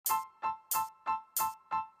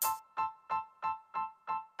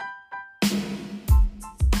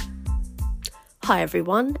Hi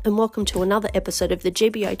everyone, and welcome to another episode of the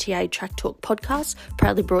GBOTA Track Talk podcast,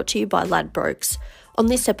 proudly brought to you by Ladbrokes. On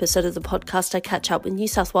this episode of the podcast, I catch up with New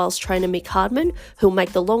South Wales trainer Mick Hardman, who will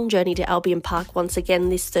make the long journey to Albion Park once again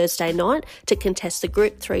this Thursday night to contest the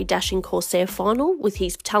Group 3 Dashing Corsair final with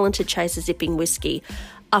his talented chaser Zipping Whiskey.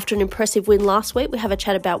 After an impressive win last week, we have a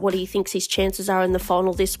chat about what he thinks his chances are in the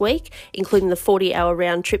final this week, including the 40-hour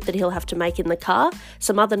round trip that he'll have to make in the car,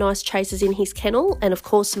 some other nice chasers in his kennel, and of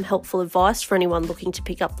course some helpful advice for anyone looking to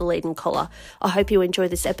pick up the lead and collar. I hope you enjoy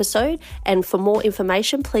this episode, and for more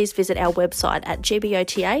information, please visit our website at gbota.com.au.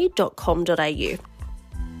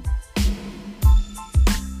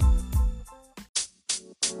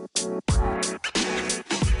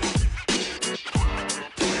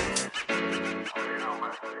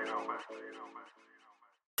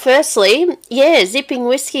 Firstly, Zipping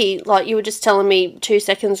Whiskey, like you were just telling me 2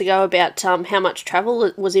 seconds ago about how much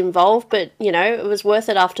travel was involved, but, you know, it was worth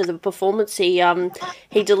it after the performance he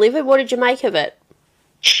delivered. What did you make of it?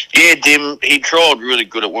 Yeah, Dim, he trialled really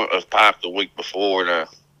good at Wentworth Park the week before in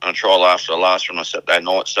a trial after the last one on Saturday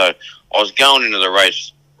night, so I was going into the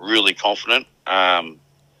race really confident. The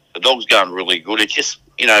dog's going really good. It's just,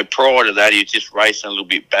 you know, prior to that, he was just racing a little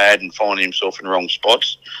bit bad and finding himself in the wrong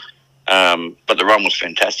spots. But the run was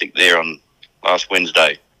fantastic there on last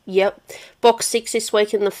Wednesday. Yep. Box 6 this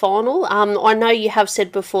week in the final. I know you have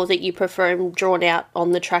said before that you prefer him drawn out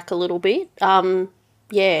on the track a little bit. Are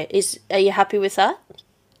you happy with that?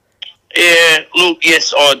 Yeah, look,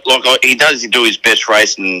 yes, he does do his best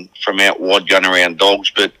racing from out wide going around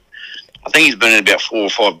dogs, but I think he's been in about 4 or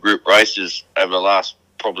 5 group races over the last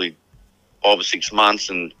probably 5 or 6 months,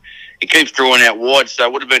 and he keeps drawing out wide, so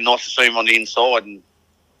it would have been nice to see him on the inside and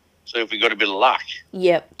see if we got a bit of luck.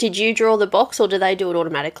 Yep. Did you draw the box or do they do it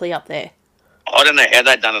automatically up there? I don't know how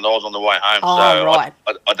they done it. I was on the way home, so right.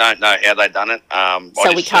 I don't know how they done it.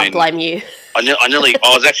 So we can't blame you. I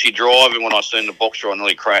was actually driving when I seen the box draw. I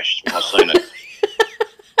nearly crashed when I seen it.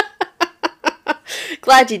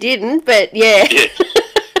 Glad you didn't, but yeah.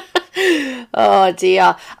 Oh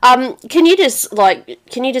dear. Can you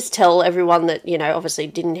just tell everyone that, you know, obviously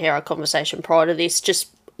didn't hear our conversation prior to this,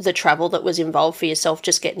 just the travel that was involved for yourself,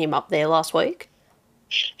 just getting him up there last week?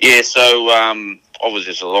 Yeah, so I was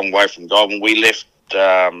just a long way from Goulburn. We left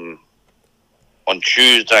on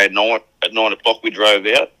Tuesday night at 9 o'clock. We drove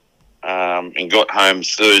out and got home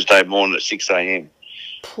Thursday morning at 6 a.m.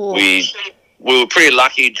 We were pretty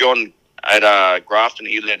lucky. John at Grafton,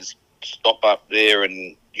 he let us stop up there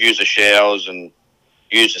and use the showers and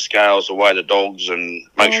use the scales to weigh the dogs and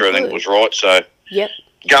make sure everything was right. So yep.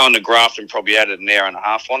 Going to Grafton probably added an hour and a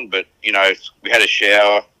half on, but, you know, we had a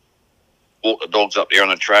shower, walked the dogs up there on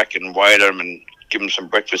the track and weighed them and give them some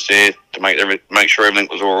breakfast there to make sure everything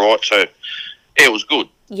was all right. So, yeah, it was good.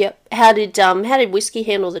 Yep. How did Whiskey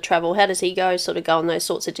handle the travel? How does he go on those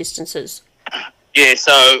sorts of distances? Yeah,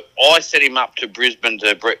 so I set him up to Brisbane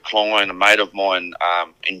to Brett Klein, a mate of mine,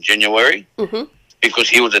 in January. Mm-hmm. Because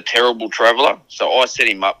he was a terrible traveller, so I set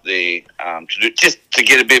him up there to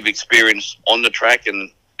get a bit of experience on the track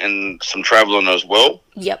and some travelling as well.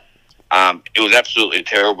 Yep. It was absolutely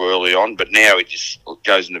terrible early on, but now he just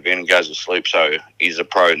goes in the van and goes to sleep, so he's a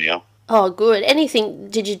pro now. Oh, good.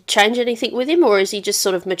 Did you change anything with him, or is he just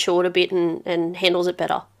sort of matured a bit and handles it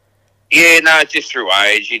better? Yeah, no, it's just through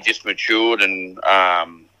age. He just matured, and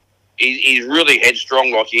he's really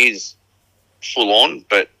headstrong, like he is full on,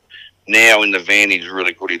 but now in the van, he's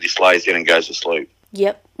really good. He just lays down and goes to sleep.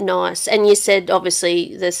 Yep, nice. And you said,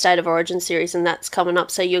 obviously, the State of Origin series, and that's coming up,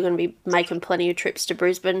 so you're going to be making plenty of trips to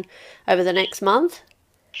Brisbane over the next month?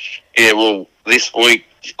 Yeah, well, this week,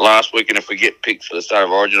 last week, and if we get picked for the State of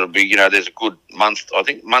Origin, it'll be, you know, there's a good month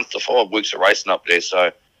to 5 weeks of racing up there,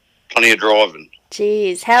 so plenty of driving.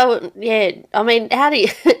 Jeez, how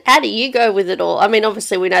do you go with it all? I mean,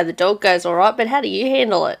 obviously, we know the dog goes all right, but how do you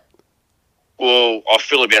handle it? Well, I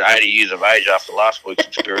feel about 80 years of age after last week's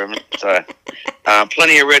experiment. So,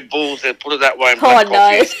 plenty of Red Bulls, put it that way. Oh,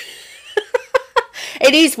 no.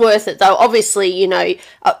 It is worth it, though. Obviously, you know,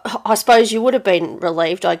 I suppose you would have been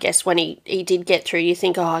relieved, I guess, when he did get through. You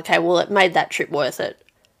think, oh, okay, well, it made that trip worth it.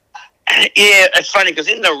 Yeah, it's funny because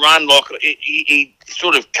in the run, like, he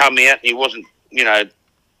sort of come out and he wasn't, you know,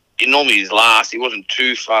 normally he's last. He wasn't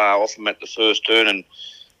too far off him at the first turn, and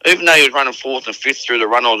even though he was running 4th and 5th through the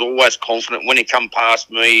run, I was always confident. When he come past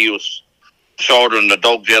me, he was shouldering the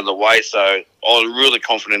dogs out of the way, so I was really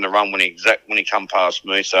confident in the run when he come past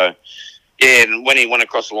me. So, yeah, and when he went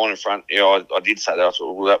across the line in front, yeah, I did say that. I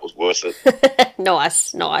thought, well, that was worth it.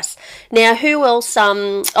 Nice. Now, who else?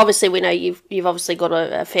 Obviously, we know you've obviously got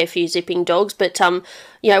a fair few zipping dogs, but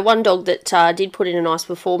you know, one dog that did put in a nice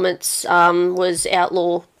performance was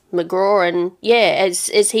Outlaw McGraw, and yeah,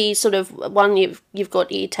 is he sort of one you've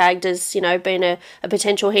got ear tagged as, you know, being a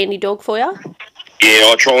potential handy dog for you?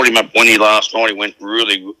 Yeah, I tried him at Winnie last night. He went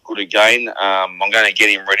really good again. I'm going to get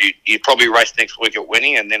him ready. He'll probably race next week at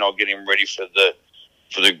Winnie, and then I'll get him ready for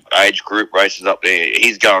the age group races up there.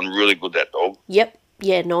 He's going really good, that dog. Yep.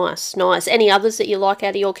 Yeah, nice. Any others that you like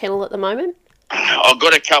out of your kennel at the moment? I've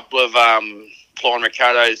got a couple of Flying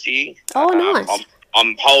Ricardos here. Oh, nice.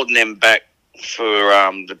 I'm holding them back for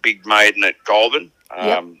the big maiden at Goulburn.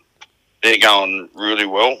 Yep. They're going really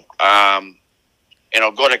well. And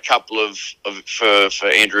I've got a couple of for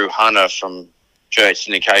Andrew Hunter from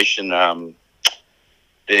J8 Syndication,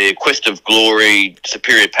 the Quest of Glory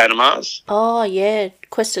Superior Panamas. Oh, yeah.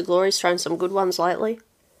 Quest of Glory's thrown some good ones lately.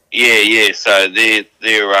 Yeah. So they're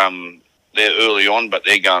early on, but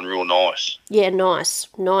they're going real nice. Yeah, nice.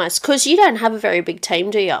 Because you don't have a very big team,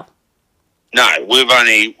 do you? No, we've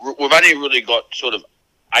only really got sort of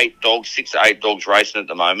 6 to 8 dogs racing at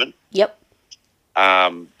the moment. Yep.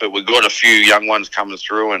 But we've got a few young ones coming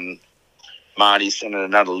through, and Marty's sending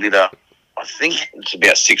another litter. I think it's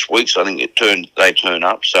about 6 weeks. I think they turn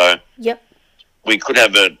up. So yep, we could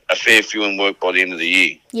have a fair few in work by the end of the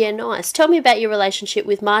year. Yeah, nice. Tell me about your relationship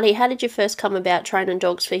with Marty. How did you first come about training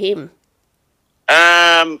dogs for him?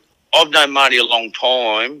 I've known Marty a long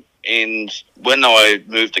time, and when I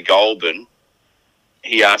moved to Goulburn,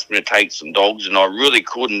 he asked me to take some dogs, and I really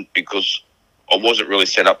couldn't because I wasn't really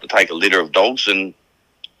set up to take a litter of dogs, and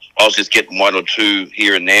I was just getting 1 or 2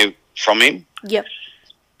 here and there from him. Yep.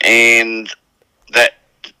 And that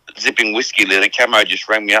zipping whiskey litter, Camo just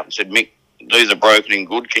rang me up and said, Mick, these are broken and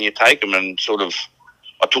good, can you take them? And sort of,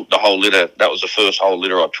 I took the whole litter. That was the first whole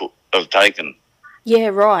litter I've taken. Yeah,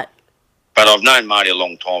 right. But I've known Marty a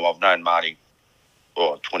long time. I've known Marty,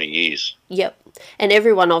 20 years. Yep. And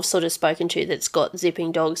everyone I've sort of spoken to that's got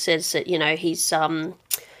zipping dogs says that, you know, he's,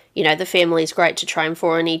 you know, the family's great to train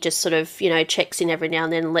for, and he just sort of, you know, checks in every now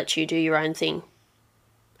and then and lets you do your own thing.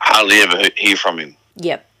 Hardly ever hear from him.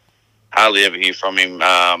 Yep. Hardly ever hear from him.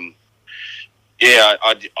 Yeah,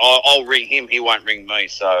 I'll ring him. He won't ring me.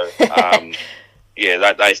 So,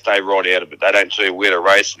 yeah, they stay right out of it. They don't tell you where to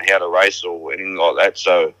race and how to race or anything like that.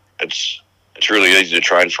 So it's really easy to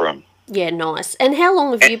train for them. Yeah, nice. And how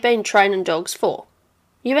long have you been training dogs for?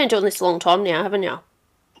 You've been doing this a long time now, haven't you?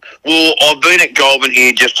 Well, I've been at Goulburn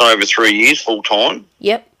here just over 3 years full time.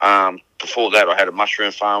 Yep. Before that, I had a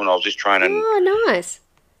mushroom farm and I was just training. Oh, nice.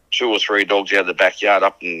 2 or 3 dogs out of the backyard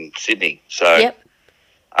up in Sydney. So, yep.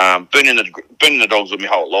 Been in the dogs with my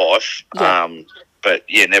whole life. Yep. But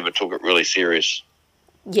yeah, never took it really serious.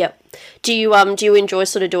 Yep. Do you enjoy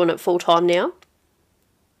sort of doing it full time now?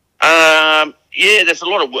 Yeah, there's a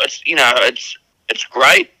lot of work. You know, it's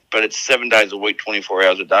great, but it's 7 days a week, 24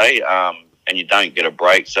 hours a day, and you don't get a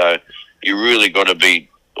break. So you really got to be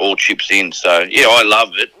all chips in. So yeah, I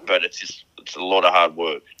love it, but it's a lot of hard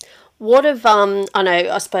work. What have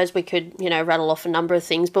I suppose we could, you know, rattle off a number of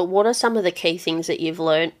things, but what are some of the key things that you've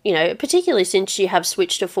learned, you know, particularly since you have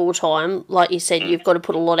switched to full time? Like you said, you've got to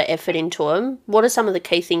put a lot of effort into them. What are some of the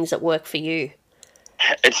key things that work for you?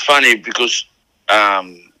 It's funny because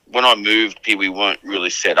when I moved here, we weren't really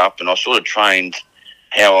set up, and I sort of trained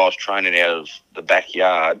how I was training out of the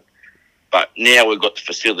backyard. But now we've got the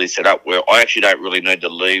facility set up where I actually don't really need to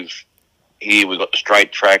leave here. We've got the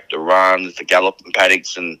straight track, the runs, the galloping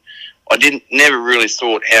paddocks, and I never really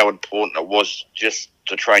thought how important it was just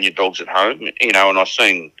to train your dogs at home, you know, and I've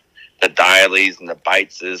seen the Dailies and the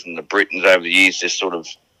Bateses and the Britons over the years just sort of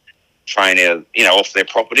train out, you know, off their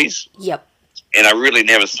properties. Yep. And I really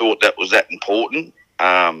never thought that was that important.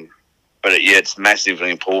 But yeah, it's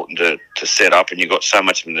massively important to set up, and you've got so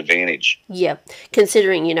much of an advantage. Yeah,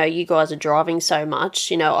 considering, you know, you guys are driving so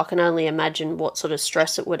much, you know, I can only imagine what sort of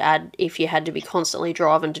stress it would add if you had to be constantly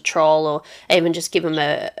driving to trial or even just give them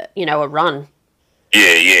a run.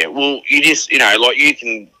 Yeah. Well, you just, you know, like you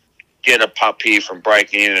can get a pup here from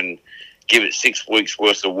breaking in and give it 6 weeks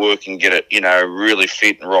worth of work and get it, you know, really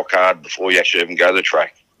fit and rock hard before you actually even go to the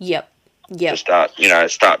track. Yep. Yeah. To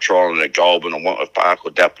start trialling at Goulburn or Wentworth Park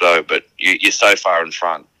or Dapto, but you're so far in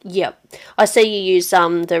front. Yep. I see you use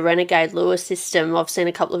the Renegade lure system. I've seen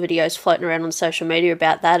a couple of videos floating around on social media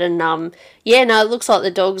about that, and it looks like the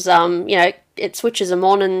dogs, you know, it switches them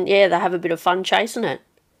on, and yeah, they have a bit of fun chasing it.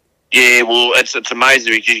 Yeah, well, it's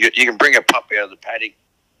amazing because you can bring a pup out of the paddock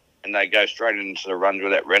and they go straight into the runs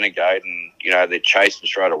with that Renegade, and you know they're chasing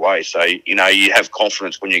straight away. So you know you have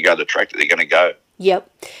confidence when you go to the track that they're going to go.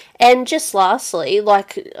 Yep. And just lastly,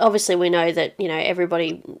 like, obviously we know that,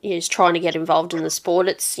 everybody is trying to get involved in the sport.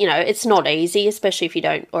 It's, it's not easy, especially if you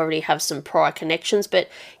don't already have some prior connections. But,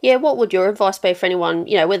 yeah, what would your advice be for anyone,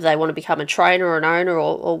 whether they want to become a trainer or an owner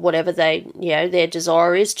or whatever their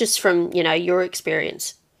desire is, just from, your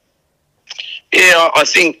experience? Yeah, I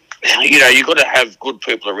think, you've got to have good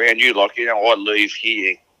people around you. Like, I leave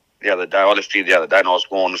here the other day. I left here the other day and I was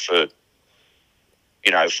gone for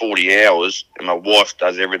 40 hours, and my wife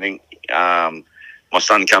does everything. My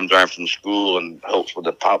son comes home from school and helps with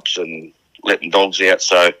the pups and letting dogs out.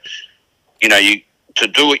 So, to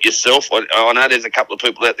do it yourself, I know there's a couple of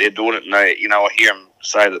people out there doing it, and I hear them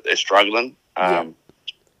say that they're struggling.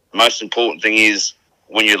 Most important thing is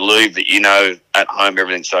when you leave that at home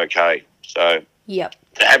everything's okay. So,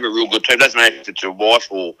 to have a real good team, doesn't matter if it's a wife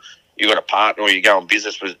or you got a partner or you go on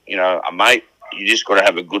business with a mate. You just got to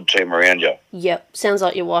have a good team around you. Yep. Sounds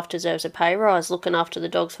like your wife deserves a pay rise looking after the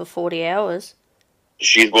dogs for 40 hours.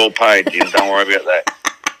 She's well paid, Jim. Don't worry about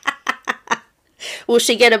that. Will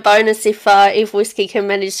she get a bonus if Whiskey can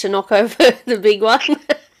manage to knock over the big one?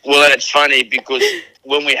 Well, that's funny because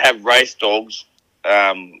when we have race dogs,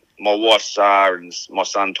 my wife Sarah and my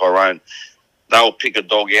son Tyrone, they'll pick a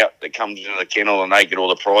dog out that comes into the kennel and they get all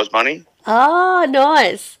the prize money. Oh,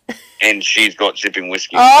 nice. And she's got Zipping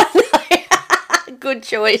Whiskey. Oh, no. Good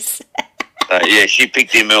choice. Yeah, she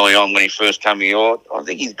picked him early on when he first came here. I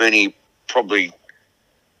think he's been here probably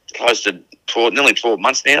close to nearly 12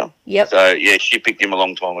 months now. Yep. So, yeah, she picked him a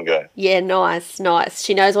long time ago. Yeah, nice.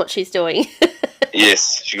 She knows what she's doing.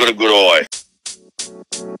 Yes, she's got a good eye.